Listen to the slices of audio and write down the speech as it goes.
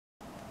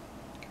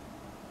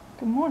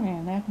Good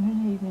morning,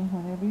 afternoon, evening,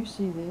 whenever you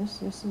see this.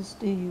 This is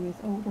Dee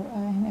with older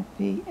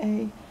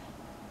INFP-A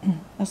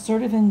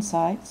Assertive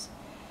Insights,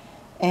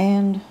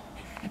 and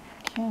the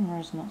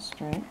camera's not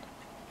straight.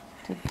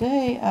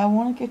 Today I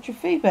want to get your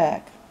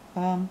feedback.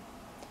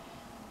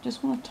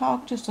 Just want to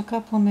talk just a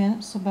couple of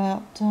minutes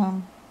about,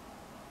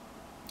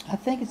 I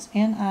think it's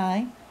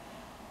NI,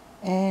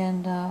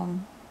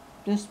 and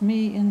just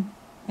me, and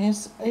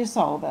it's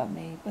all about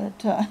me,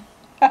 but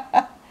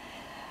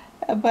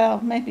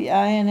about maybe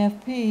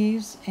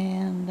INFPs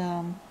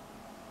and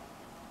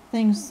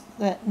things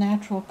that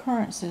natural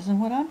occurrences. And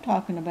what I'm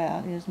talking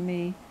about is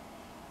me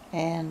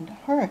and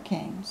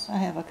hurricanes. I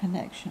have a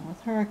connection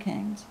with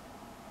hurricanes,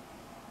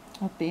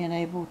 of being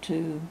able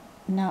to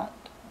not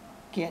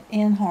get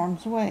in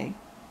harm's way.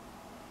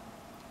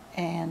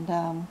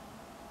 And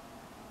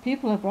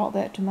people have brought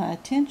that to my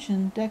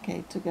attention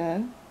decades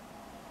ago,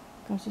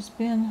 because it's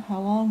been a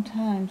long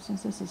time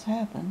since this has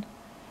happened.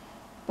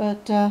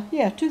 But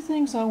yeah, two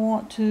things I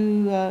want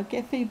to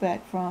get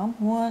feedback from.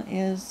 One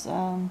is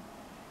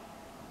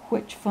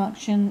which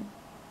function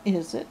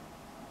is it?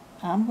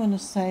 I'm going to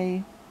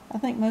say, I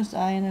think most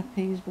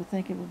INFPs would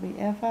think it would be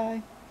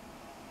FI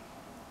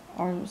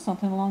or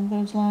something along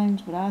those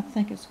lines, but I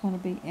think it's going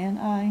to be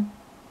NI.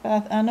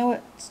 But I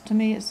know to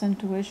me it's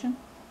intuition.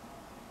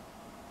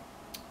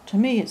 To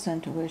me it's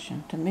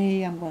intuition. To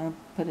me, I'm going to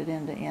put it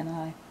into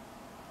NI.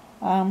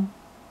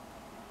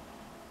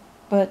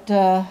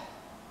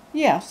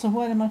 Yeah, so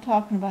what am I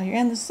talking about here?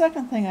 And the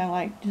second thing I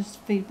like,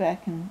 just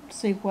feedback and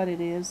see what it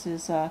is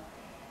this a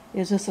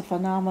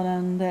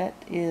phenomenon that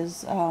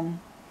is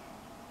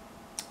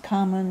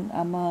common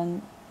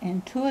among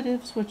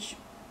intuitives, which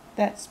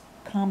that's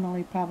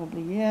commonly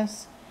probably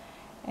yes.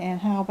 And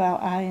how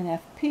about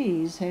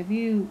INFPs? Have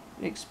you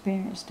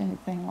experienced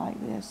anything like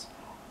this?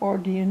 Or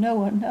do you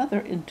know another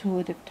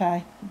intuitive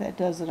type that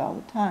does it all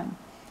the time?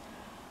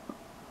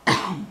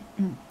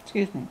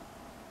 Excuse me.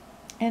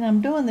 And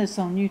I'm doing this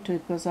on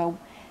YouTube because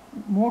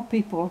more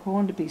people are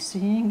going to be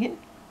seeing it.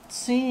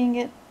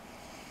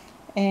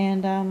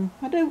 And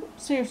I do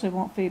seriously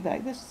want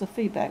feedback. This is a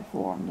feedback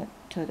forum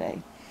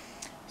today.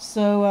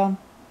 So,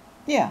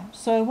 yeah.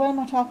 So what am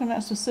I talking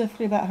about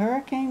specifically about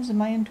hurricanes and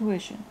my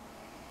intuition?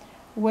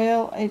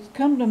 Well, it's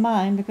come to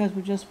mind because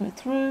we just went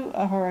through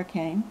a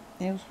hurricane.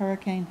 It was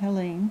Hurricane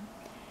Helene.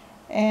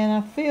 And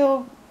I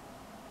feel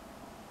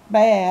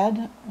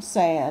sad,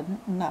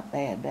 not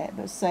bad,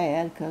 but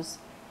sad, because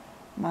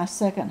my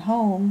second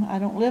home, I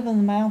don't live in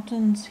the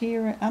mountains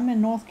here. I'm in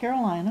North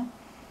Carolina,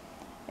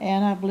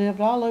 and I've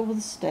lived all over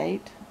the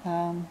state.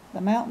 The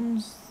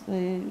mountains,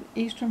 the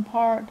eastern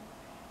part,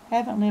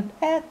 haven't lived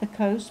at the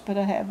coast, but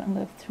I haven't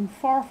lived too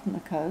far from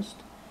the coast.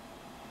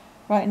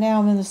 Right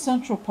now I'm in the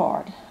central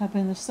part. I've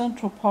been in the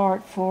central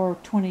part for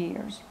 20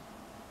 years.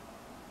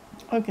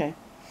 Okay,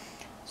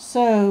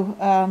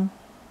 so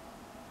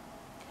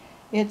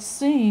it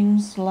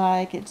seems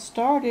like it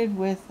started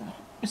with,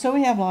 so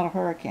we have a lot of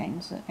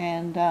hurricanes,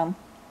 and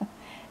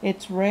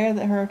it's rare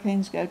that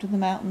hurricanes go to the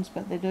mountains,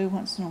 but they do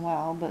once in a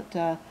while. But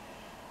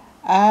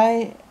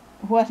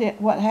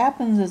what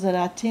happens is that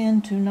I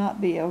tend to not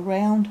be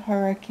around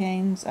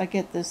hurricanes. I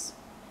get this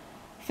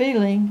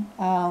feeling,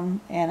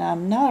 and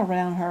I'm not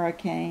around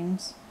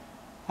hurricanes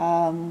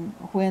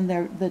when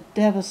they're the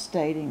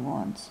devastating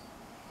ones.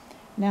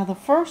 Now, the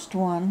first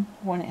one,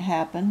 when it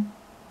happened,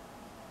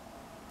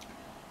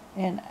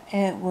 and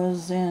it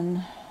was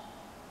in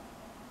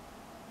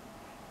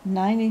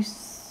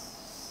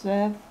 96,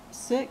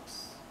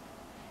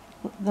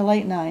 the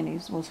late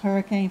 90s, was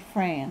Hurricane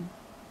Fran.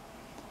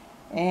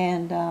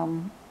 And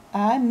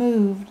I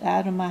moved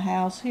out of my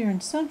house here in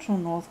central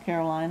North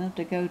Carolina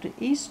to go to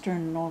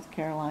eastern North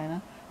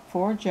Carolina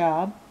for a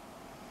job.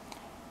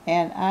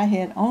 And I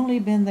had only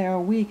been there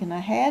a week, and I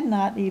had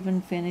not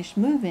even finished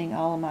moving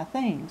all of my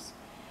things.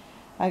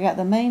 I got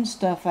the main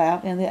stuff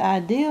out, and the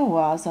idea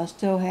was I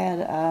still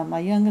had, my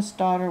youngest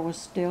daughter was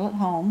still at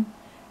home.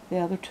 The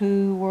other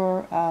two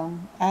were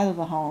out of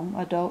the home,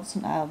 adults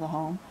and out of the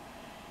home.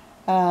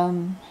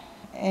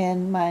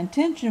 And my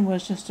intention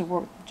was just to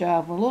work the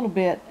job a little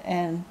bit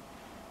and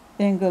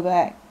then go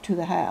back to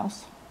the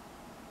house.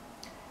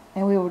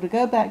 And we were to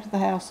go back to the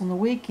house on the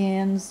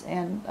weekends,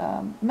 and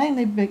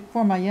mainly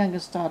for my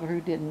youngest daughter,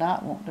 who did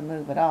not want to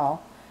move at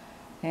all.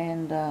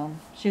 And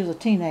she was a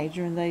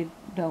teenager, and they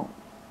don't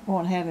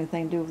want to have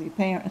anything to do with your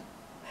parents.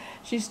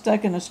 She's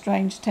stuck in a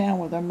strange town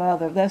with her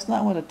mother. That's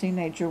not what a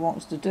teenager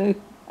wants to do.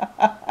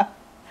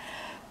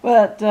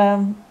 But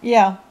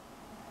yeah,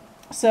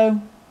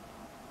 so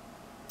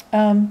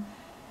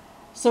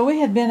we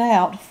had been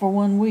out for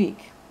 1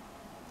 week,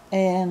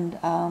 and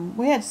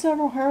we had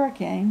several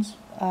hurricanes.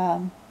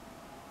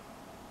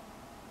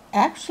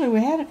 Actually, we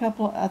had a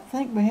couple. I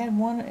think we had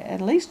at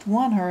least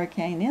one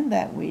hurricane in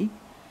that week,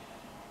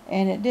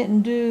 and it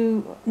didn't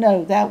do.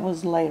 No, that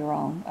was later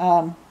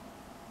on.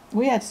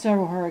 We had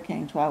several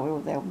hurricanes while we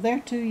were there. We were there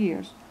 2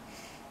 years.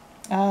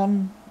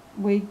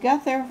 We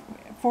got there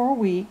for a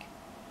week,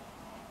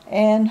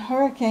 and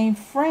Hurricane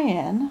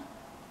Fran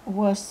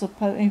was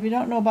supposed, if you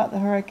don't know about the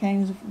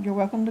hurricanes, you're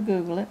welcome to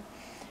Google it.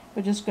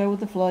 but just go with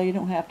the flow. You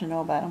don't have to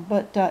know about them.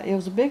 But it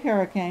was a big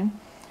hurricane,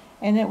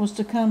 and it was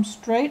to come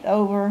straight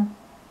over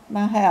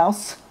my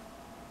house.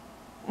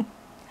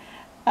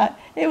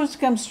 It was to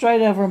come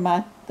straight over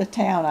the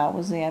town I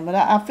was in, but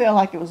I felt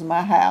like it was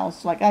my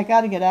house. Like, I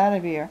got to get out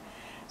of here.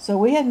 So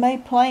we had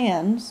made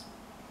plans.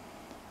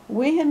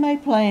 We had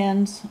made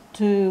plans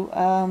to,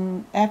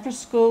 after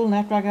school and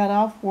after I got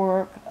off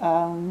work,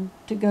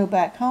 to go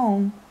back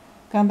home,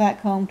 come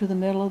back home to the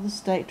middle of the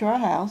state, to our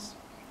house,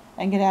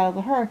 and get out of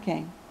the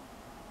hurricane.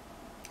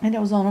 And it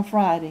was on a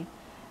Friday.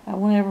 I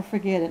won't ever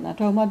forget it. And I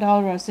told my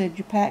daughter, I said,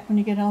 you pack when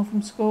you get home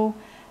from school,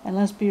 and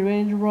let's be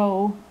ready to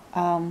roll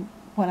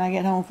when I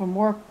get home from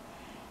work.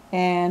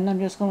 And I'm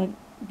just going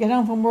to get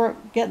home from work,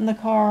 get in the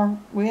car.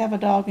 We have a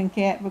dog and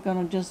cat. We're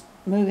going to just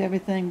move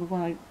everything. We're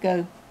going to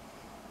go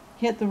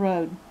hit the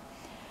road.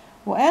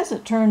 Well, as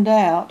it turned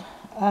out,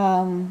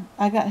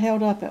 I got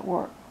held up at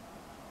work,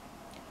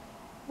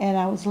 and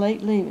I was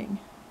late leaving.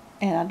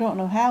 And I don't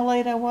know how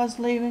late I was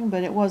leaving,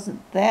 but it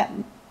wasn't that.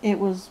 It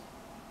was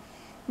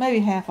maybe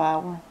half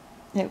hour.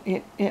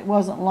 It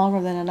wasn't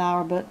longer than an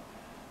hour, but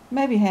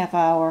maybe half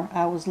hour.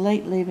 I was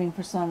late leaving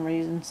for some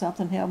reason.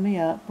 Something held me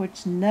up,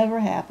 which never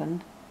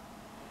happened.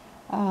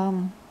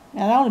 And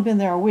I'd only been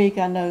there a week,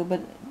 I know,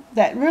 but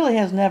that really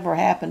has never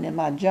happened in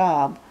my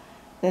job.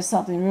 That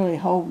something really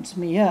holds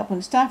me up. When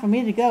it's time for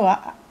me to go,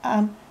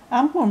 I'm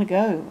going to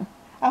go.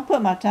 I'll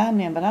put my time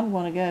in, but I'm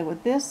going to go.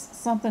 With this,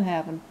 something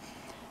happened.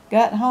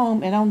 Got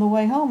home, and on the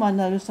way home, I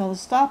noticed all the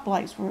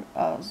stoplights were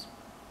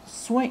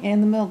swing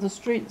in the middle of the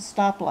street. The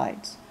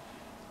stoplights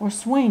were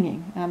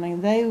swinging. I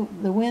mean,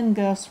 the wind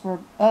gusts were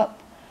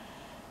up,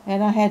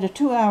 and I had a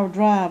 2-hour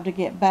drive to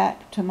get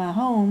back to my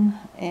home.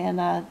 And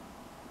I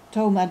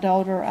told my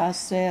daughter, I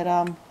said,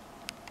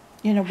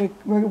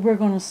 we're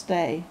going to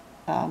stay.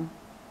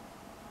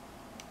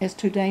 It's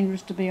too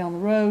dangerous to be on the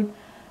road.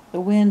 The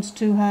wind's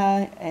too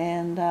high,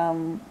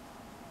 and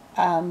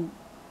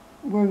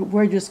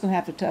we're just going to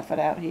have to tough it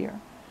out here.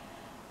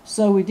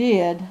 So we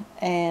did,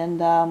 and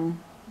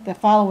the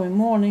following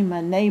morning,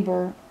 my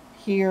neighbor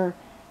here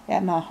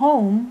at my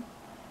home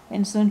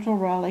in Central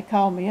Raleigh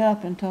called me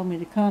up and told me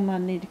to come. I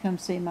need to come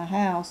see my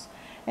house.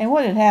 And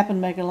what had happened,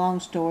 to make a long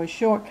story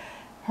short,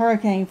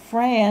 Hurricane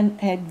Fran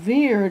had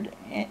veered,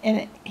 and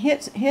it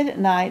hit at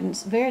night, and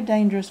it's very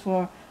dangerous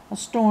for a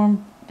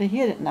storm to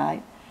hit at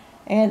night.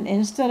 And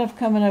instead of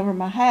coming over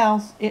my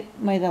house, it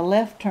made a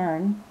left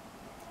turn,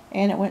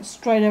 and it went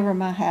straight over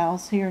my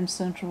house here in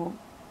Central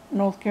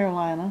North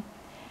Carolina.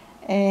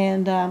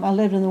 And I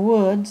lived in the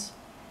woods,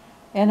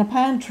 and a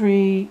pine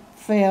tree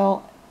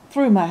fell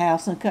through my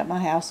house and cut my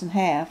house in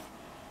half.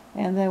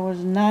 And there was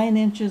 9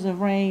 inches of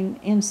rain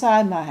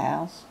inside my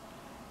house.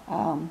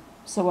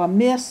 So I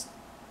missed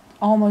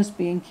almost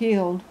being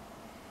killed,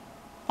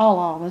 all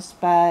of us,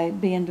 by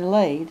being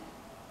delayed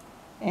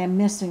and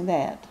missing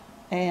that.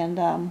 And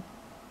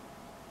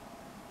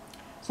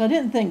so I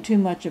didn't think too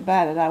much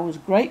about it. I was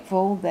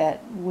grateful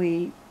that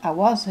I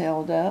was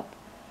held up.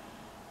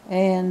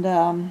 And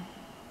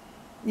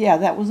yeah,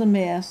 that was a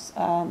mess.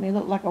 It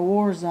looked like a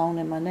war zone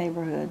in my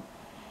neighborhood.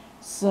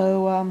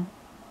 So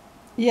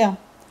yeah.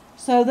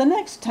 So the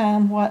next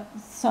time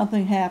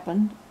something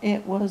happened,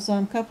 it was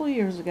a couple of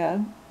years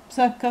ago.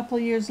 So a couple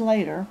of years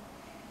later,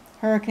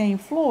 Hurricane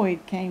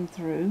Floyd came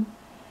through,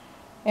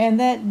 and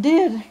that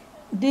did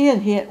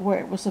hit where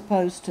it was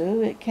supposed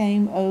to. It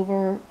came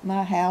over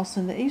my house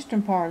in the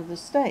eastern part of the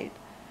state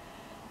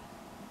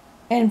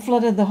and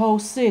flooded the whole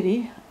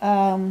city.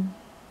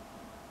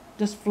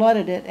 Just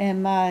flooded it,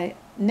 and my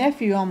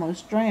nephew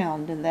almost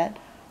drowned in that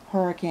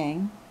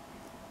hurricane.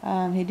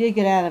 He did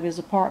get out of his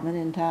apartment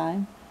in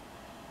time.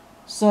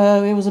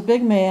 So it was a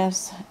big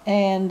mess,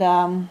 and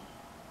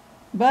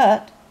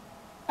but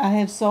I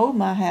had sold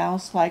my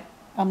house like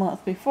a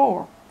month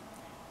before.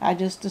 I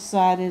just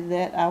decided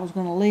that I was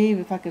going to leave.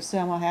 If I could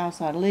sell my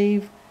house, I'd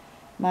leave.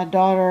 My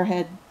daughter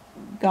had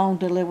gone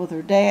to live with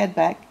her dad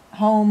back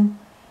home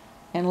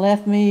and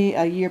left me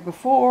a year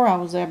before. I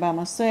was there by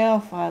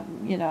myself. I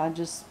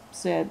just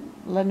said,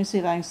 let me see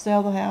if I can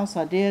sell the house.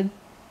 I did.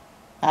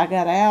 I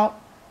got out.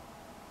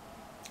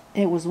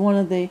 It was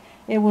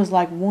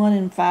like 1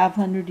 in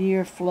 500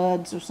 year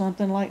floods or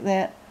something like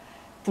that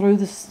through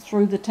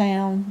the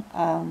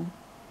town.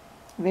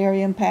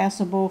 Very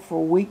impassable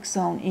for weeks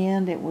on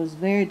end. It was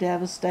very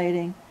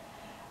devastating.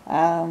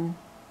 Then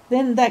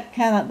that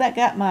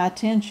got my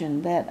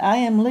attention, that I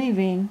am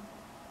leaving.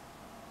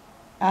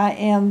 I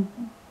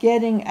am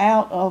getting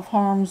out of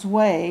harm's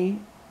way.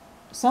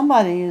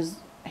 Somebody is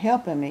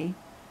helping me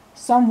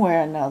somewhere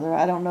or another.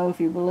 I don't know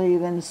if you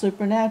believe in the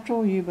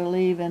supernatural, you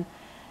believe in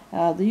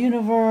the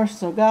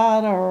universe or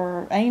God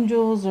or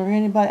angels or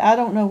anybody. I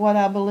don't know what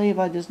I believe.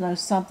 I just know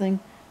something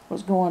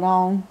was going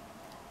on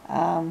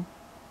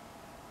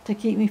to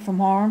keep me from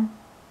harm.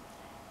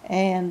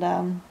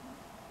 And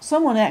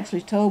someone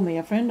actually told me,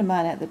 a friend of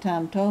mine at the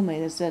time told me,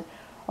 they said,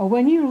 oh,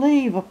 when you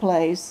leave a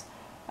place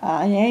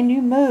and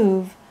you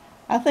move,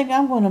 I think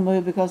I'm going to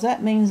move because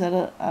that means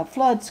that a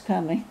flood's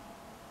coming.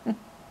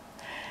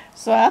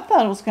 So I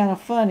thought it was kind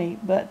of funny.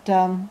 But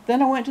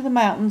then I went to the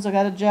mountains. I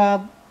got a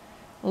job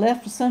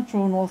left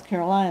central North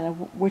Carolina,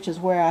 which is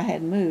where I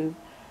had moved,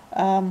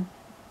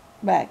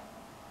 back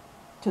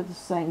to the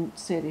same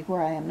city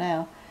where I am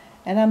now,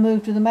 and I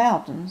moved to the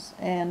mountains.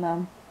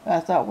 And I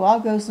thought, well, I'll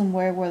go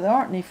somewhere where there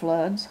aren't any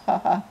floods.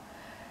 Haha.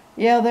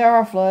 Yeah, there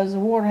are floods. The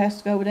water has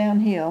to go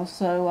downhill.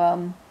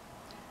 So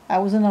I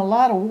was in a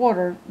lot of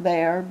water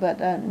there, but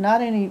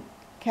not any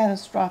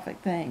catastrophic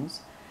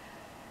things.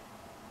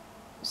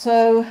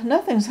 So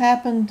nothing's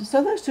happened.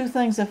 So those two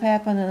things have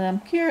happened,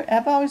 and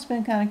I've always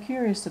been kind of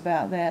curious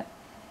about that.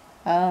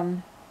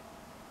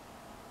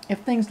 If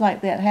things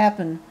like that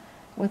happen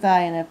with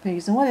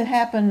INFPs, and what had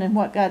happened, and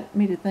what got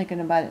me to thinking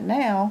about it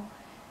now,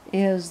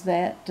 is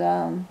that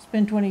it's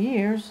been 20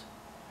 years,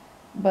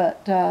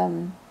 but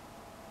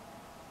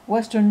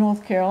Western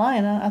North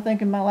Carolina, I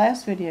think in my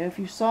last video, if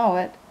you saw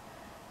it,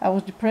 I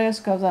was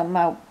depressed because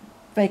my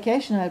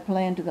vacation I had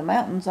planned to the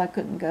mountains, I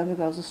couldn't go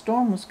because a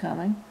storm was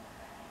coming,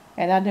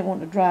 and I didn't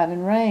want to drive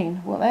in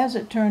rain. Well, as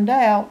it turned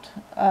out,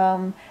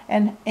 and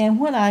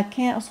when I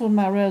canceled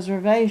my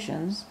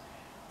reservations,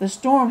 the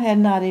storm had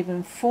not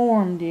even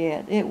formed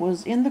yet. It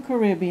was in the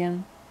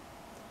Caribbean.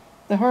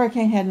 The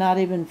hurricane had not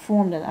even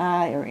formed an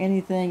eye or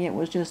anything. It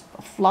was just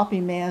a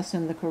floppy mess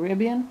in the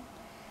Caribbean,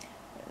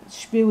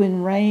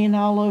 spewing rain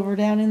all over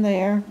down in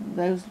there,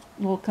 those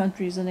little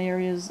countries and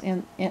areas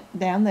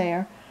down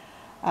there,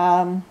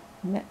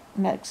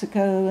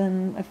 Mexico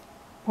and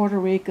Puerto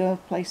Rico,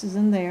 places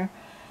in there.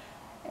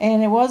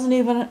 And it wasn't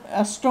even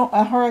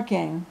a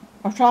hurricane,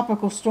 a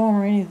tropical storm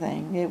or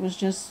anything. It was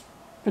just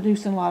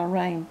producing a lot of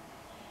rain.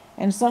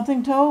 And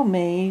something told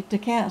me to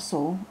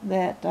cancel,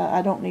 that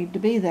I don't need to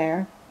be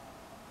there.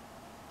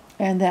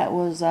 And that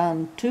was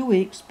 2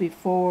 weeks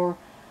before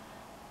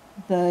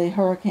the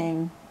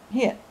hurricane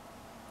hit,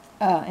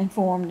 and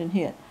formed and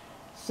hit.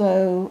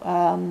 So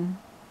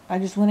I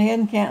just went ahead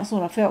and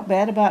canceled. I felt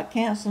bad about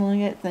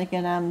canceling it,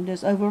 thinking I'm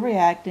just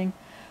overreacting.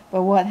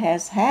 But what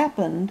has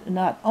happened,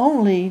 not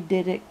only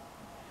did it,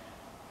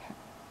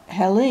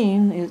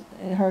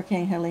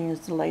 Hurricane Helene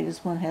is the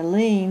latest one,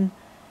 Helene,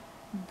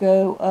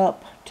 go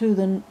up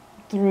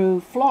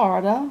through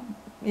Florida.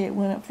 It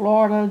went up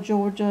Florida,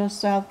 Georgia,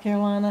 South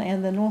Carolina,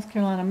 and the North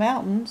Carolina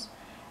mountains.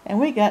 And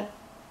we got,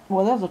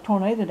 well, there was a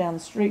tornado down the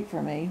street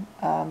for me.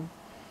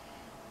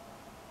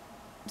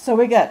 So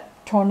we got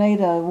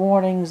tornado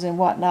warnings and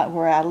whatnot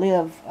where I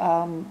live,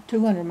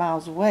 200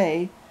 miles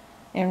away,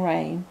 in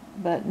rain,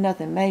 but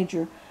nothing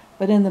major.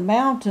 But in the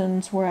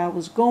mountains where I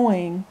was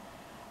going,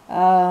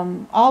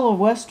 all of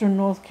western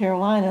North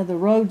Carolina, the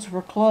roads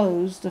were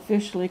closed,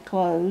 officially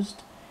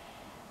closed.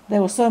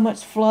 There was so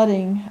much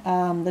flooding.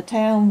 The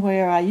town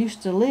where I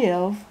used to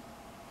live,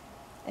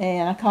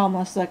 and I call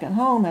my second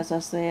home, as I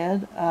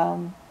said,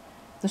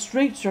 the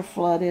streets are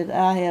flooded.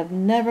 I have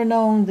never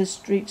known the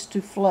streets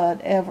to flood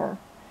ever,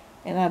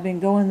 and I've been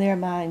going there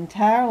my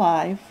entire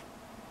life.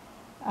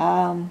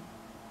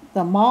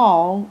 The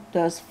mall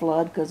does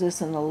flood because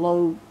it's in a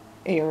low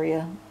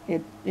area.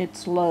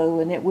 It's low,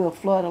 and it will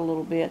flood a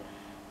little bit.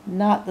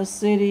 Not the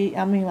city.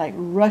 I mean, like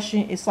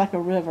rushing. It's like a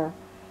river.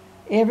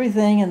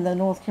 Everything in the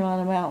North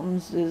Carolina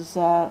mountains is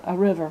a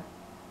river,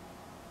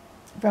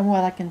 from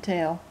what I can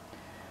tell.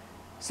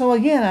 So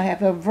again, I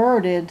have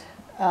averted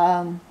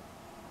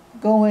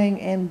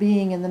going and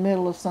being in the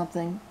middle of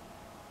something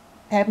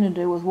having to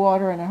do with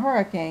water and a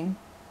hurricane.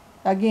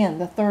 Again,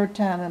 the third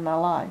time in my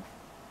life.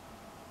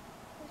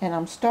 And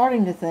I'm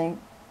starting to think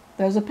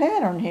there's a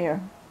pattern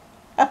here.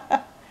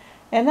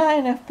 And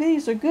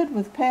INFPs are good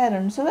with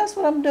patterns, so that's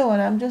what I'm doing.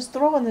 I'm just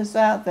throwing this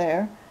out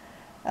there.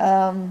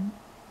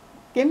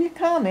 Give me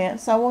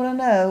comments. I want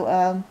to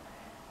know,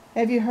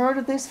 have you heard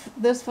of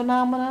this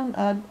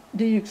phenomenon?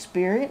 Do you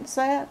experience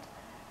that?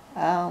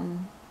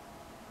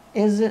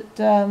 Is it,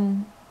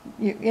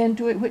 you're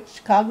into it?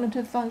 Which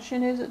cognitive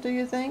function is it, do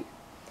you think?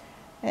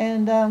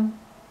 And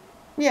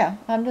yeah,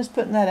 I'm just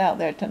putting that out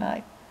there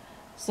tonight.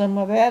 So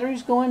my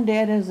battery's going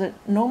dead, as it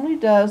normally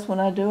does when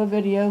I do a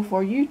video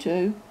for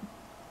YouTube.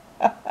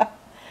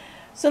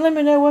 So let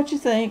me know what you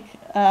think.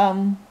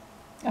 I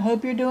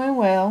hope you're doing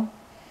well.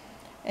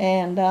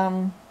 And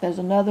there's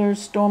another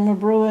storm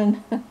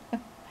brewing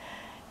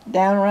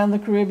down around the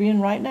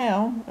Caribbean right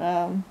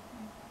now.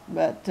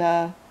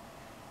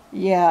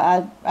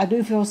 Yeah, I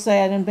do feel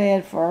sad and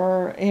bad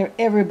for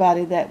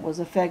everybody that was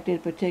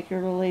affected,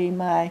 particularly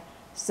my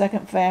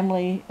second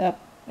family up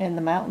in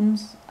the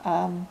mountains.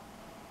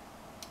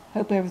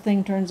 Hope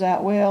everything turns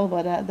out well,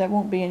 but there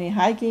won't be any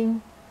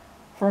hiking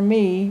for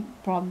me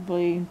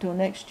probably until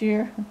next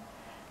year.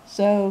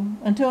 So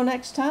until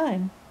next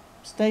time,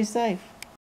 stay safe.